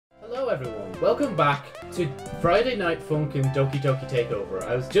everyone, welcome back to Friday Night Funkin' Doki Doki Takeover.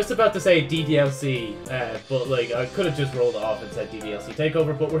 I was just about to say DDLC, but like I could have just rolled it off and said DDLC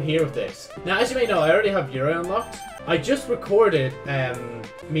Takeover, but we're here with this. Now, as you may know, I already have Yuri unlocked. I just recorded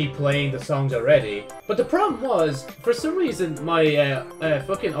me playing the songs already, but the problem was, for some reason, my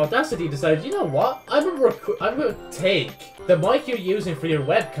fucking Audacity decided, you know what, I'm gonna take the mic you're using for your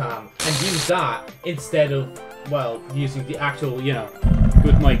webcam and use that instead of, well, using the actual, you know,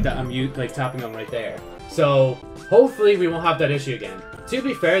 good mic that I'm like tapping on right there. So hopefully we won't have that issue again. To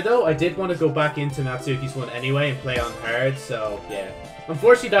be fair though, I did want to go back into Natsuki's one anyway and play on hard, so yeah.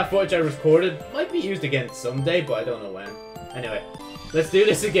 Unfortunately that footage I recorded might be used again someday, but I don't know when. Anyway, let's do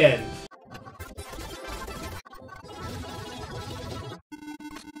this again.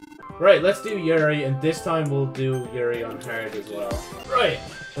 Right, let's do Yuri, and this time we'll do Yuri on hard as well. Right,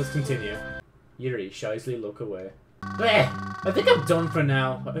 let's continue. Yuri, shyly look away. I think I'm done for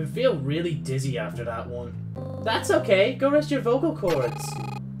now. I feel really dizzy after that one. That's okay. Go rest your vocal cords.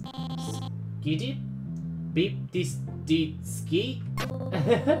 Skiddy? Beep dee ski?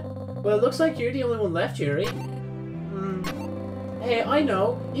 Well, it looks like you're the only one left, Yuri. Hey, I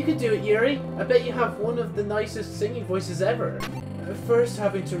know. You could do it, Yuri. I bet you have one of the nicest singing voices ever. First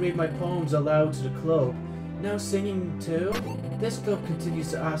having to read my poems aloud to the club. Now singing too? This club continues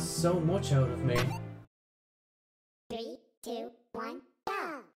to ask so much out of me. 3, 2, 1,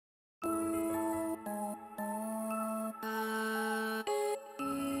 go!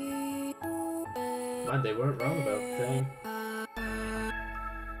 Man, they weren't wrong about the thing.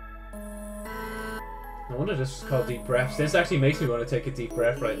 No wonder this is called deep breaths. This actually makes me want to take a deep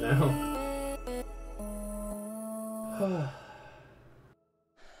breath right now.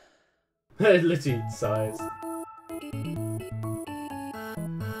 It literally sighs.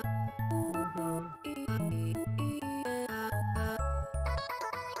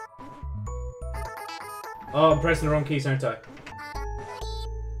 Oh, I'm pressing the wrong keys, aren't I?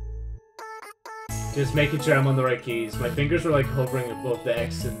 Just making sure I'm on the right keys. My fingers were like hovering above the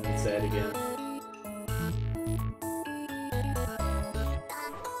X and Z again.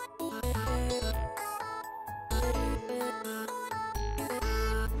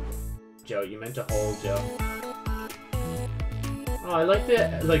 Joe, you meant to hold, Joe. Oh, I like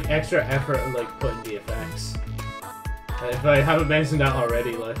the like extra effort of like putting the effects. If I haven't mentioned that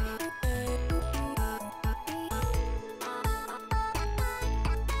already, like.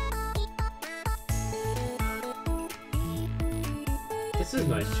 This is a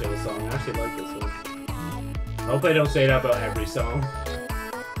nice chill song. I actually like this one. I hope I don't say that about every song.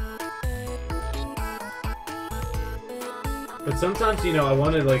 But sometimes, you know, I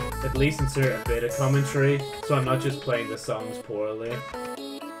want to like at least insert a bit of commentary, so I'm not just playing the songs poorly.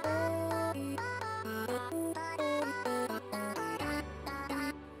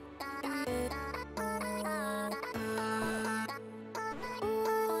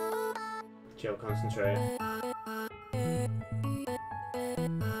 Joe, concentrate.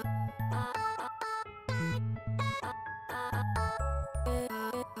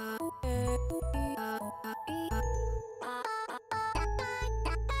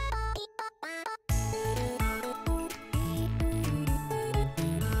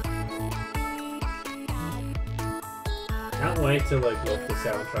 Can't wait to like look the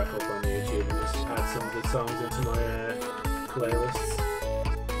soundtrack up on YouTube and just add some of the songs into my playlists.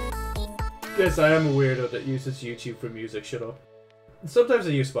 Yes, I am a weirdo that uses YouTube for music, shut up. Sometimes I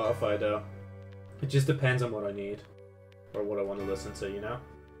use Spotify though. It just depends on what I need. Or what I want to listen to, you know?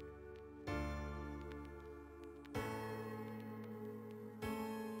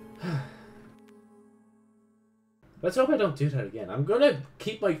 Let's hope I don't do that again. I'm gonna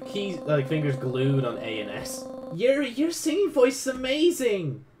keep my keys, like fingers glued on A and S. Your singing voice is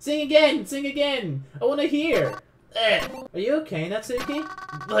amazing! Sing again! Sing again! I wanna hear! Are you okay, Natsuki?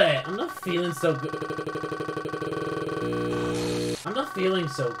 I'm not feeling so good. I'm not feeling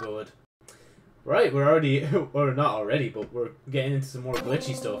so good. Right, we're already, or not already, but we're getting into some more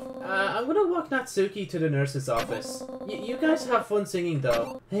glitchy stuff. I'm gonna walk Natsuki to the nurse's office. You guys have fun singing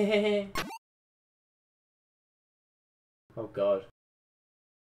though. Hehehe. Oh god.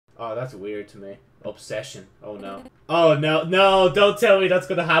 Oh, that's weird to me. Obsession. Oh no. Oh no, no, don't tell me that's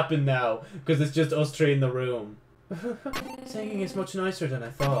gonna happen now. Because it's just us three in the room. Singing is much nicer than I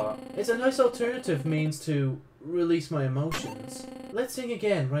thought. It's a nice alternative means to release my emotions. Let's sing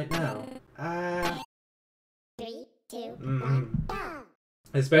again right now. 3, 2, 1, go!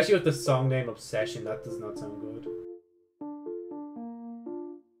 Especially with the song name Obsession, that does not sound good.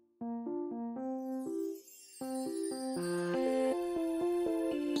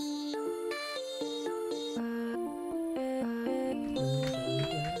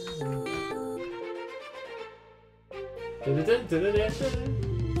 Yo.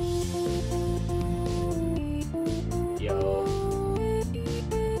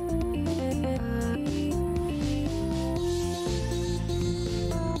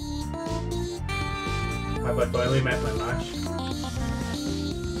 Have I finally met my match?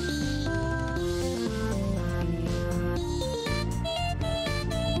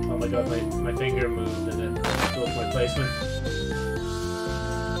 Oh my god, my finger moved and it broke my placement.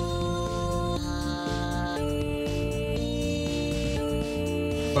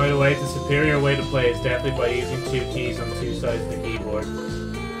 By the way, the superior way to play is definitely by using two keys on two sides of the keyboard.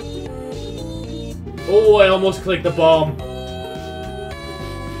 Oh, I almost clicked the bomb.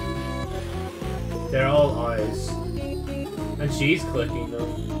 They're all eyes. And she's clicking them.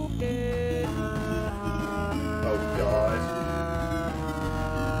 Oh god.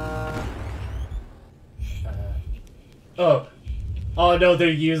 Oh. Oh no, they're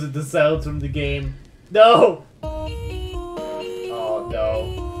using the sounds from the game. No! Oh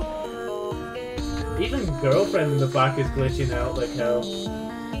no. Even girlfriend in the back is glitching out like hell.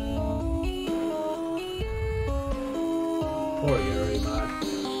 Poor Yuri, man.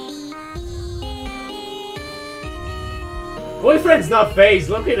 Boyfriend's not phased,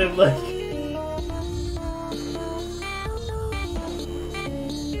 look at him like...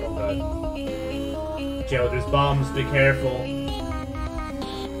 Oh god. Joe, there's bombs, be careful.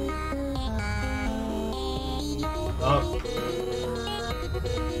 Oh.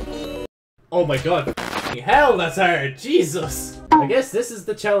 Oh my god. Hell, that's hard. Jesus. I guess this is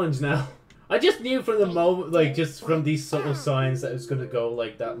the challenge now. I just knew from the moment, like, just from these subtle signs that it was gonna go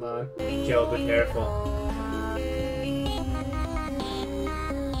like that, man. Joe, be careful.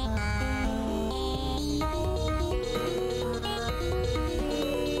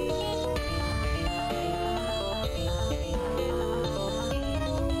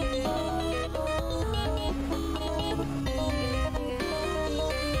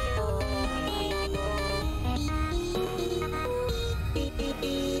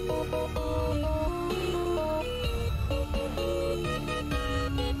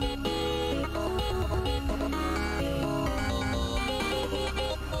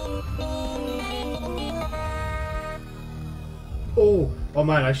 Oh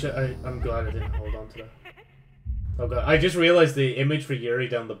man, I'm glad I didn't hold on to that. Oh god, I just realized the image for Yuri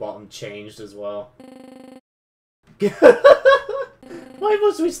down the bottom changed as well. Why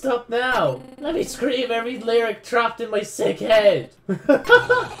must we stop now? Let me scream every lyric trapped in my sick head.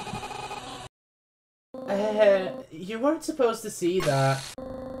 You weren't supposed to see that.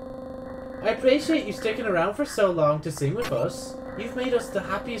 I appreciate you sticking around for so long to sing with us. You've made us the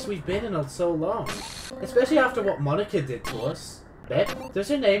happiest we've been in so long. Especially after what Monica did to us. Bep, does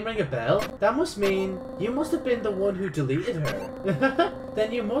her name ring a bell? That must mean you must have been the one who deleted her.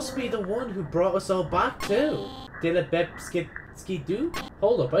 Then you must be the one who brought us all back too. Did it Bep Ski-Doo?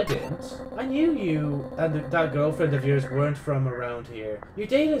 Hold up, I didn't. I knew you and that girlfriend of yours weren't from around here. Your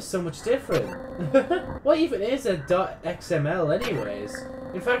data is so much different. What even is a .xml anyways?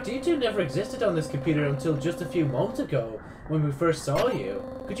 In fact, you two never existed on this computer until just a few moments ago when we first saw you.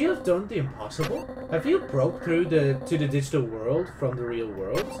 Could you have done the impossible? Have you broke through to the digital world from the real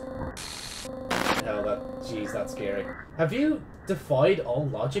world? Hell, jeez, that's scary. Have you defied all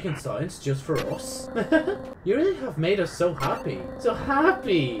logic and science just for us? You really have made us so happy. So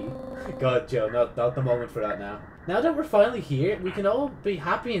happy! God, Joe, not the moment for that now. Now that we're finally here, we can all be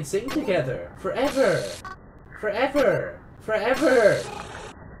happy and sing together. Forever! Forever! Forever!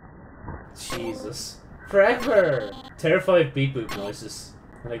 Jesus. Forever! Terrified beep boop noises.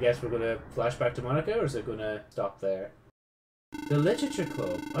 And I guess we're gonna flash back to Monica, or is it gonna stop there? The Literature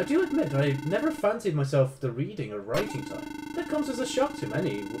Club. I do admit I never fancied myself the reading or writing type. That comes as a shock to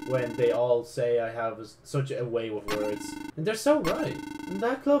many when they all say I have such a way with words. And they're so right. And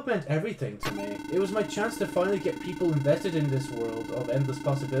that club meant everything to me. It was my chance to finally get people invested in this world of endless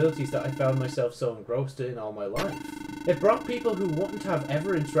possibilities that I found myself so engrossed in all my life. It brought people who wouldn't have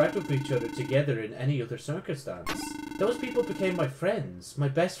ever interacted with each other together in any other circumstance. Those people became my friends, my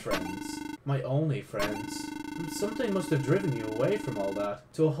best friends, my only friends. Something must have driven you away from all that,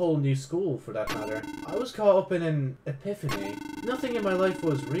 to a whole new school for that matter. I was caught up in an epiphany. Nothing in my life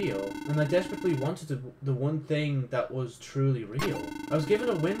was real, and I desperately wanted the one thing that was truly real. I was given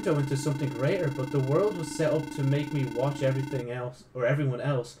a window into something greater, but the world was set up to make me watch everything else, or everyone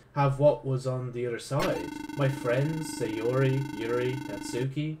else, have what was on the other side. My friends, Sayori, Yuri,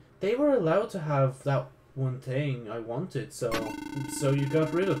 Natsuki, they were allowed to have that one thing I wanted, so you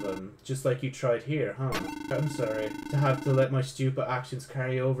got rid of them, just like you tried here, huh? I'm sorry to have to let my stupid actions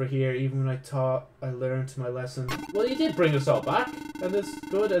carry over here, even when I thought I learned my lesson. Well, you did bring us all back, and as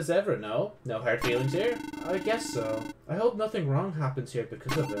good as ever, no? No hard feelings here? I guess so. I hope nothing wrong happens here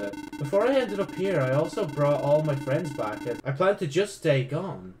because of it. Before I ended up here, I also brought all my friends back, as I planned to just stay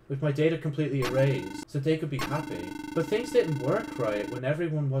gone, with my data completely erased, so they could be happy. But things didn't work right when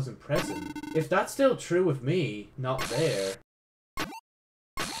everyone wasn't present. If that's still true with me, not there.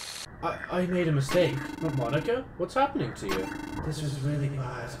 I made a mistake. But Monica, what's happening to you? This was really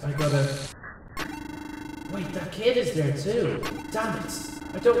bad. I gotta... Wait, that kid is there too. Damn it.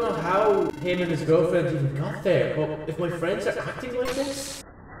 I don't know how him and his girlfriend even got there, but if my friends are acting like this...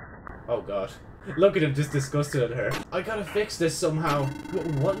 Oh god. Look at him just disgusted at her. I gotta fix this somehow.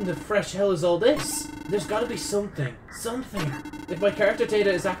 What in the fresh hell is all this? There's gotta be something. Something. If my character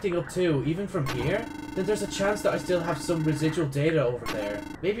data is acting up too, even from here, then there's a chance that I still have some residual data over there.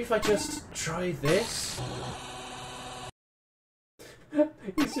 Maybe if I just try this?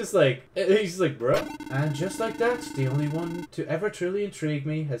 he's just like, bruh. And just like that, the only one to ever truly intrigue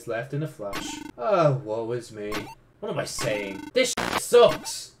me has left in a flash. Oh, woe is me. What am I saying? This shit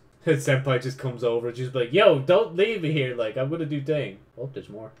sucks! And Senpai just comes over and just like, yo, don't leave me here, like, I'm gonna do thing. Oh, there's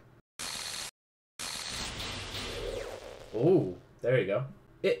more. Oh, there you go.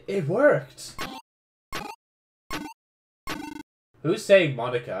 It worked! Who's saying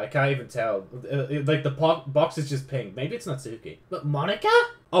Monica? I can't even tell. Like, the box is just pink. Maybe it's Natsuki. But Monica?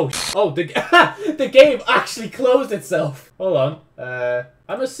 Oh, the game actually closed itself. Hold on.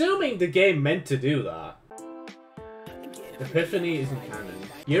 I'm assuming the game meant to do that. Epiphany isn't canon.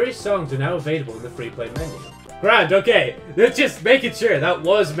 Yuri's songs are now available in the free play menu. Grand, okay. Let's just making sure that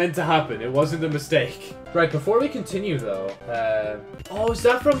was meant to happen. It wasn't a mistake. Right, before we continue though, oh, is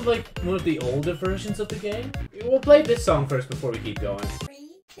that from like one of the older versions of the game? We'll play this song first before we keep going. 3,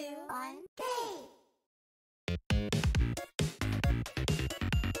 2, 1, go!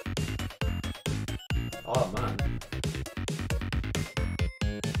 Oh man.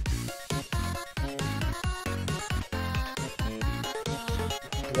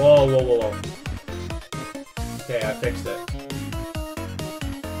 Whoa, whoa, whoa, whoa. Okay, I fixed it.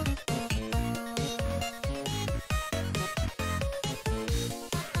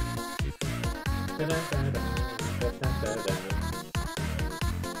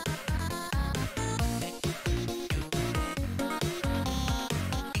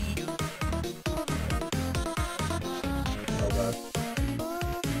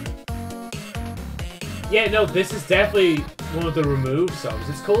 Yeah, no, this is definitely one of the removed songs.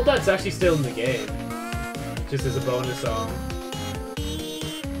 It's cool that it's actually still in the game. Just as a bonus song.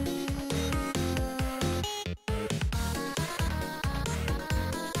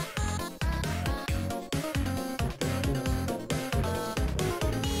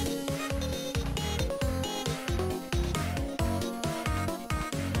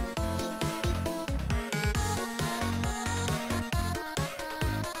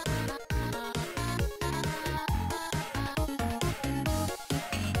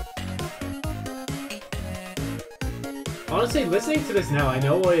 Honestly, listening to this now, I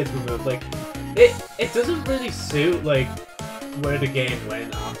know why it's removed. Like, it doesn't really suit, like, where the game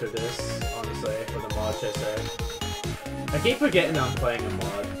went after this, honestly, for the mod, should I say. I keep forgetting I'm playing a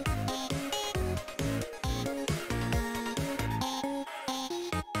mod.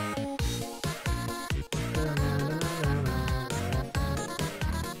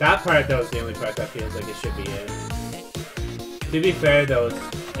 That part, though, is the only part that feels like it should be in. To be fair, though,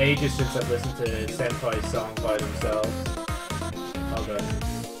 it's ages since I've listened to Senpai's song by themselves. Oh god.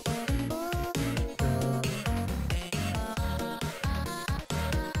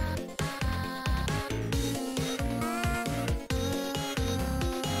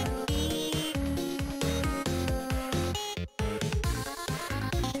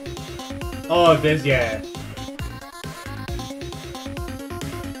 Oh, this, yeah.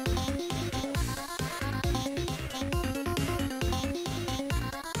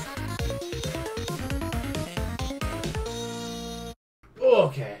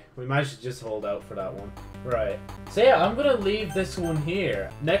 Okay, we managed to just hold out for that one. Right. So yeah, I'm gonna leave this one here.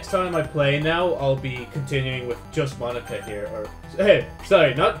 Next time I play now, I'll be continuing with just Monica here. Or, hey,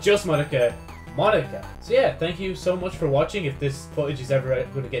 sorry, not just Monica, Monica. So yeah, thank you so much for watching. If this footage is ever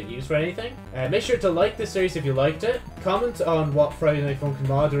going to get used for anything, make sure to like this series if you liked it. Comment on what Friday Night Funkin'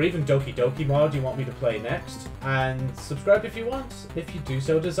 mod or even Doki Doki mod you want me to play next. And subscribe if you want, if you do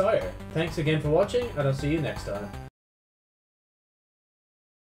so desire. Thanks again for watching, and I'll see you next time.